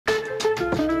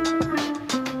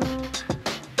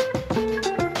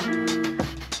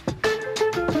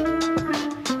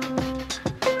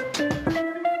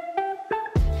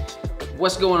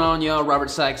What's going on, y'all?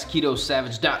 Robert Sykes,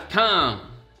 KetoSavage.com.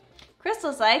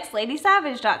 Crystal Sykes,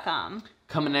 LadySavage.com.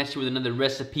 Coming at you with another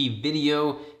recipe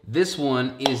video. This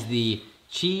one is the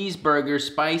Cheeseburger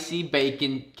Spicy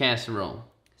Bacon Casserole.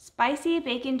 Spicy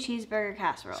Bacon Cheeseburger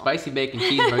Casserole. Spicy Bacon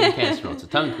Cheeseburger Casserole. It's a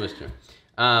tongue twister.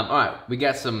 All right, we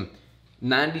got some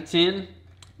 90-10.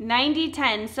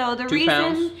 90-10. So the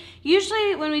reason,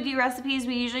 usually when we do recipes,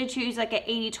 we usually choose like an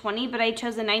 80-20, but I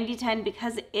chose a 90-10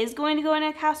 because it is going to go in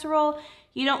a casserole.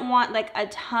 You don't want like a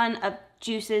ton of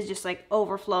juices just like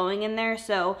overflowing in there.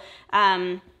 So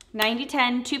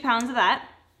 90-10, 2 pounds of that.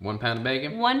 1 pound of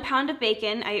bacon? 1 pound of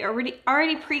bacon. I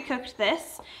already pre-cooked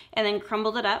this and then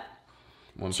crumbled it up.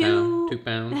 1 pound, 2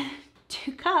 pounds.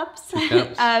 2 cups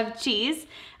of cheese.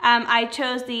 I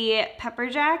chose the pepper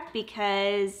jack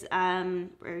because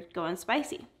we're going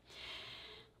spicy.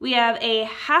 We have a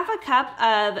 ½ a cup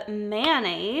of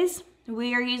mayonnaise.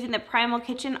 We are using the Primal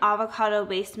Kitchen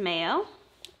avocado-based mayo.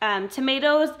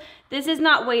 Tomatoes, this is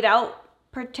not weighed out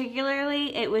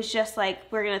particularly. It was just like,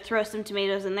 we're gonna throw some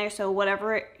tomatoes in there, so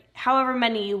however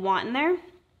many you want in there.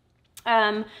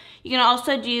 You can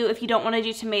also do, if you don't want to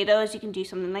do tomatoes, you can do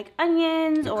something like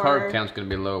onions. The carb count's going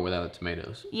to be lower without the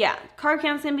tomatoes. Yeah, carb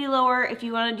count's going to be lower. If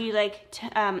you want to do like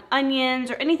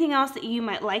onions or anything else that you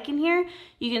might like in here,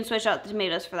 you can switch out the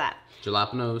tomatoes for that.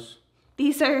 Jalapenos.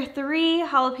 These are 3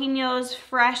 jalapenos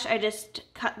fresh. I just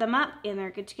cut them up and they're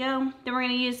good to go. Then we're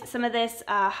going to use some of this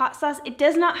hot sauce. It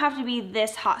does not have to be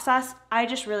this hot sauce. I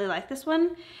just really like this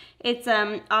one. It's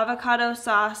avocado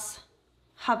sauce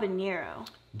habanero.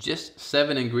 Just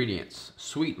 7 ingredients: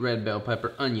 sweet red bell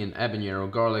pepper, onion, habanero,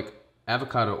 garlic,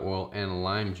 avocado oil, and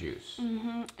lime juice.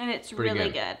 And it's really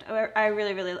good. I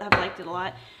really have liked it a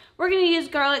lot. We're gonna use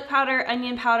garlic powder,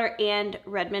 onion powder, and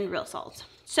Redmond real salt.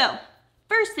 So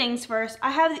first things first,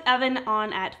 I have the oven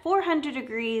on at 400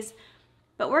 degrees,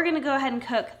 but we're gonna go ahead and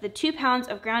cook the 2 pounds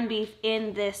of ground beef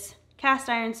in this cast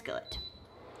iron skillet.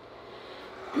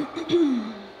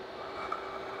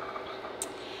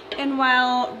 And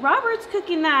while Robert's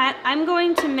cooking that, I'm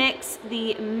going to mix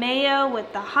the mayo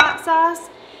with the hot sauce.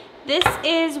 This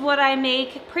is what I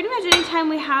make pretty much anytime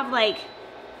we have like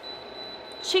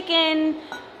chicken.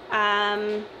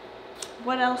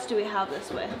 What else do we have this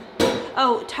with?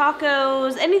 Oh,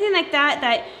 tacos, anything like that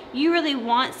that you really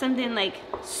want something like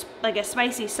a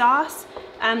spicy sauce.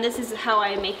 This is how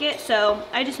I make it. So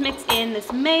I just mix in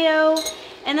this mayo,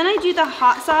 and then I do the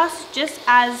hot sauce just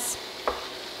as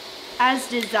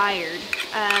desired.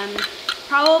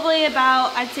 Probably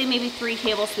about, I'd say maybe 3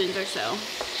 tablespoons or so.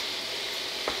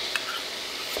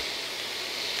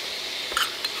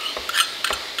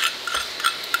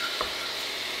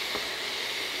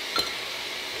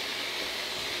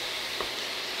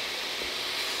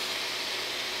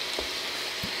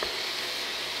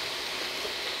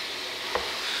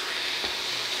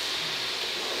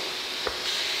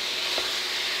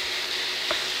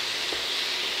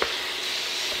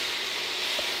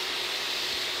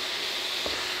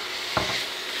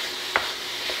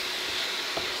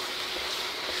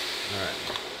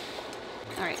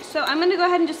 Alright, so I'm going to go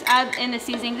ahead and just add in the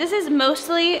seasoning. This is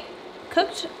mostly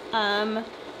cooked.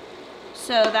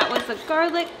 So that was the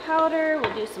garlic powder.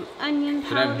 We'll do some onion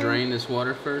powder. Should I drain this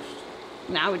water first?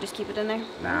 Nah, we just keep it in there.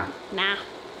 Nah. Nah.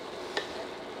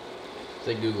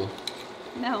 Say Google.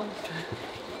 No.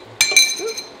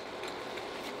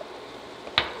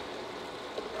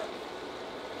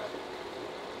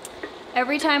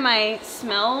 Every time I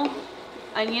smell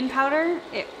onion powder,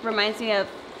 it reminds me of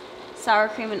sour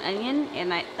cream and onion,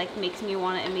 and it like makes me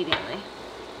want it immediately.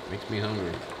 Makes me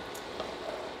hungry.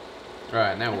 All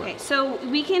right, now what? Okay, so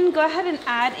we can go ahead and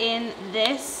add in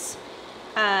this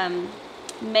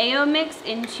mayo mix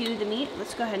into the meat.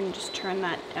 Let's go ahead and just turn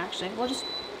that. Actually, we'll just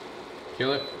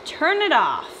kill it. Turn it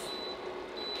off.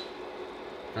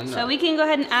 So we can go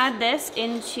ahead and add this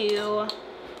into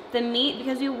the meat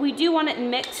because we do want it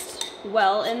mixed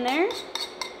well in there.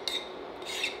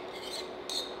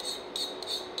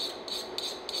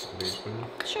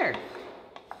 Sure.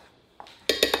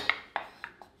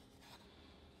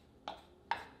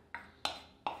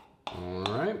 All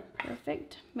right.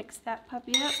 Perfect. Mix that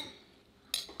puppy up.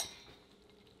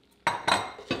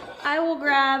 I will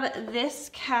grab this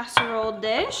casserole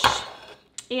dish,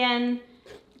 and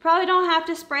you probably don't have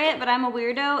to spray it, but I'm a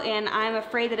weirdo and I'm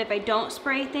afraid that if I don't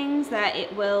spray things that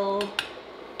it will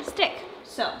stick.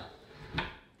 So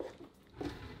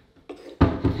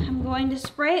I'm going to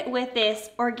spray it with this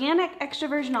organic extra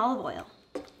virgin olive oil.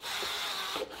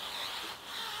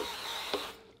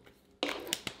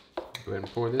 Go ahead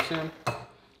and pour this in.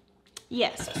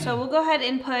 Yes, so we'll go ahead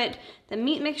and put the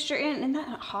meat mixture in. Isn't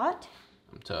that hot?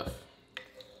 I'm tough.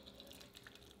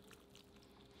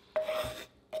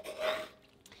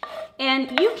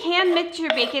 And you can mix your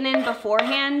bacon in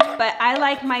beforehand, but I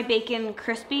like my bacon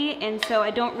crispy, and so I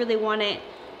don't really want it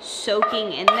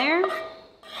soaking in there.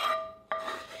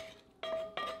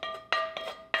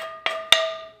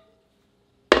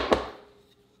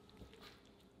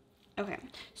 Okay,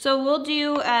 so we'll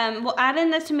do, we'll add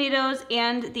in the tomatoes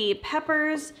and the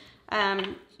peppers.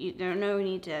 You don't know we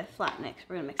need to flat mix.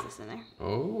 We're gonna mix this in there.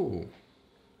 Oh.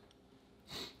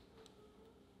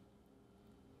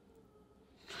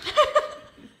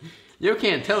 You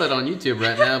can't tell it on YouTube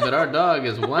right now, but our dog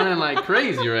is whining like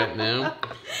crazy right now.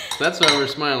 That's why we're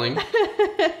smiling. Are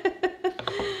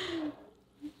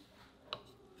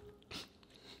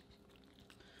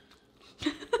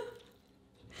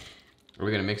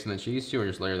we gonna mix in the cheese too, or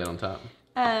just layer that on top?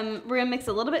 We're gonna mix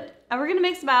a little bit. We're gonna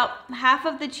mix about half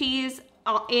of the cheese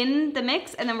in the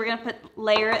mix, and then we're gonna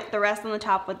layer the rest on the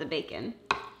top with the bacon.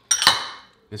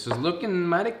 This is looking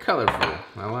mighty colorful.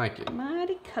 I like it.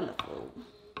 Mighty colorful.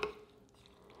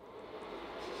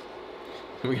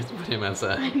 We have to put him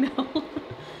outside. I know.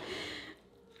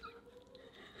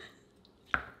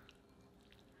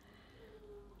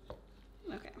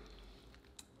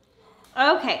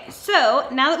 Okay, so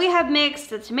now that we have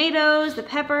mixed the tomatoes, the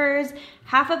peppers,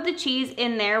 half of the cheese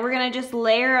in there, we're gonna just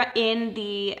layer in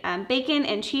the bacon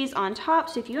and cheese on top.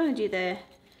 So if you wanna do the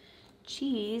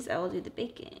cheese, I will do the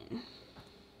bacon.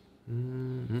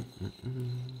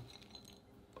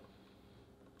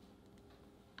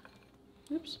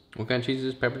 Oops. What kind of cheese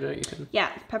is this? Pepper jack, you said? Yeah,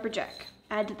 pepper jack.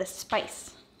 Add to the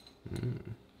spice.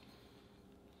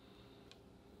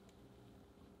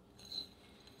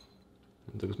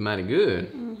 It looks mighty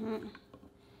good.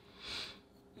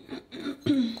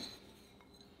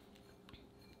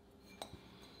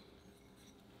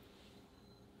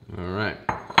 All right.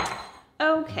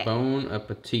 Okay. Bon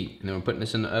appetit. And then we're putting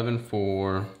this in the oven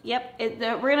for... Yep,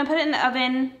 we're gonna put it in the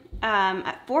oven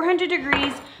at 400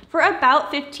 degrees for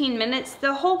about 15 minutes.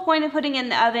 The whole point of putting it in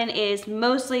the oven is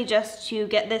mostly just to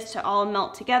get this to all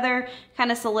melt together, kind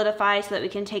of solidify so that we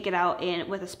can take it out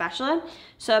with a spatula.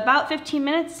 So about 15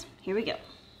 minutes, here we go.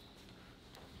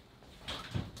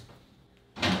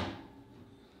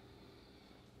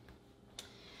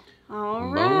 All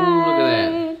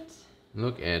right. Boom,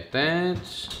 look at that. Look at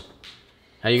that.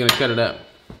 How you gonna cut it up?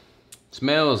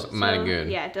 Smells mighty good.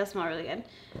 Yeah, it does smell really good.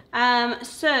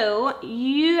 So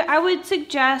I would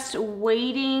suggest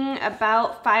waiting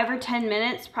about 5 or 10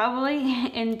 minutes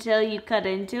probably until you cut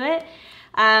into it.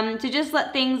 To just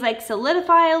let things like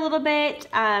solidify a little bit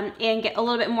and get a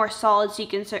little bit more solid, so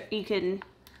you can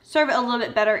serve it a little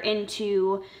bit better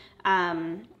into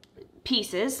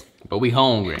pieces. But we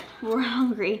hungry. We're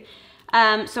hungry.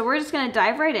 So we're just gonna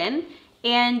dive right in,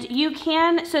 and you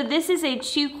can. So this is a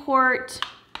 2-quart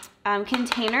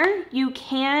container. You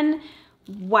can.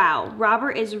 Wow,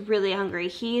 Robert is really hungry.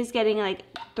 He is getting like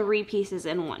 3 pieces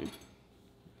in one.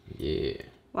 Yeah.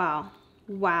 Wow.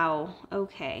 Wow.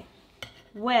 Okay.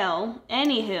 Well,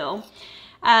 anywho,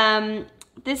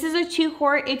 this is a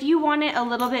 2-quart. If you want it a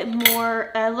little bit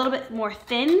more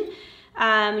thin,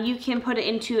 you can put it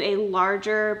into a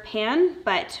larger pan,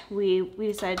 but we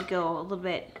decided to go a little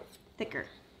bit thicker.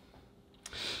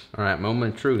 All right,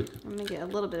 moment of truth. I'm gonna get a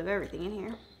little bit of everything in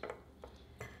here.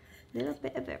 A little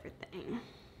bit of everything.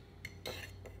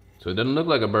 So it doesn't look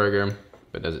like a burger,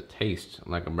 but does it taste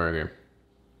like a burger?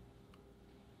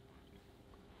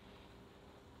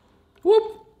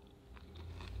 Whoop!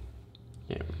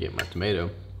 Can't forget my tomato.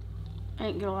 I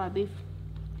didn't get a lot of beef.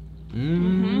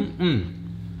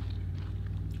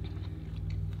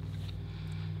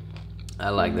 I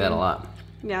like that a lot.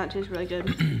 Yeah, it tastes really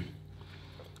good.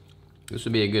 This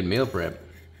would be a good meal prep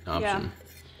option. Yeah.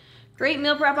 Great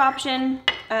meal prep option.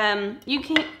 You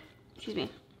can, excuse me.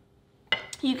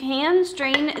 You can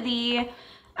strain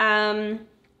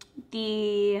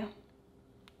the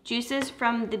juices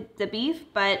from the beef,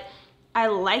 but I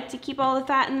like to keep all the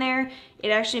fat in there. It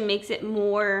actually makes it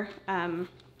more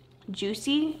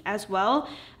juicy as well.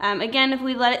 Again, if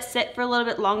we let it sit for a little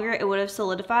bit longer, it would have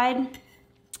solidified.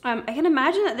 I can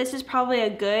imagine that this is probably a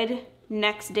good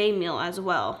next day meal as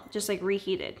well, just like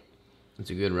reheated. It's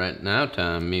a good right now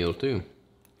time meal too.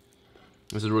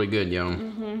 This is really good, y'all.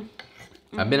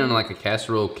 I've been on like a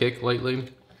casserole kick lately,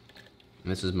 and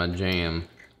this is my jam.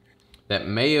 That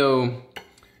mayo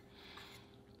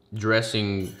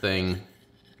dressing thing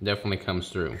definitely comes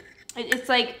through. It's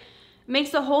like, makes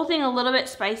the whole thing a little bit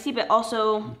spicy, but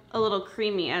also a little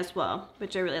creamy as well,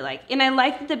 which I really like. And I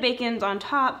like that the bacon's on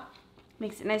top,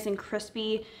 makes it nice and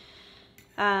crispy.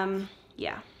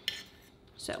 Yeah.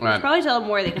 So we should probably tell them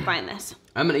where they can find this.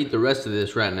 I'm gonna eat the rest of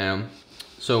this right now.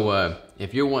 So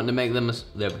if you're wanting to make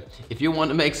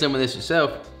some of this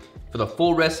yourself, For the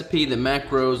full recipe, the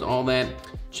macros, all that,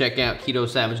 check out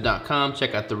ketosavage.com.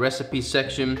 Check out the recipe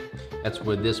section. That's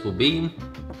where this will be.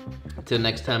 Until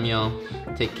next time, y'all,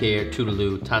 take care.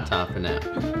 Toodaloo. Ta-ta for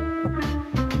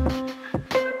now.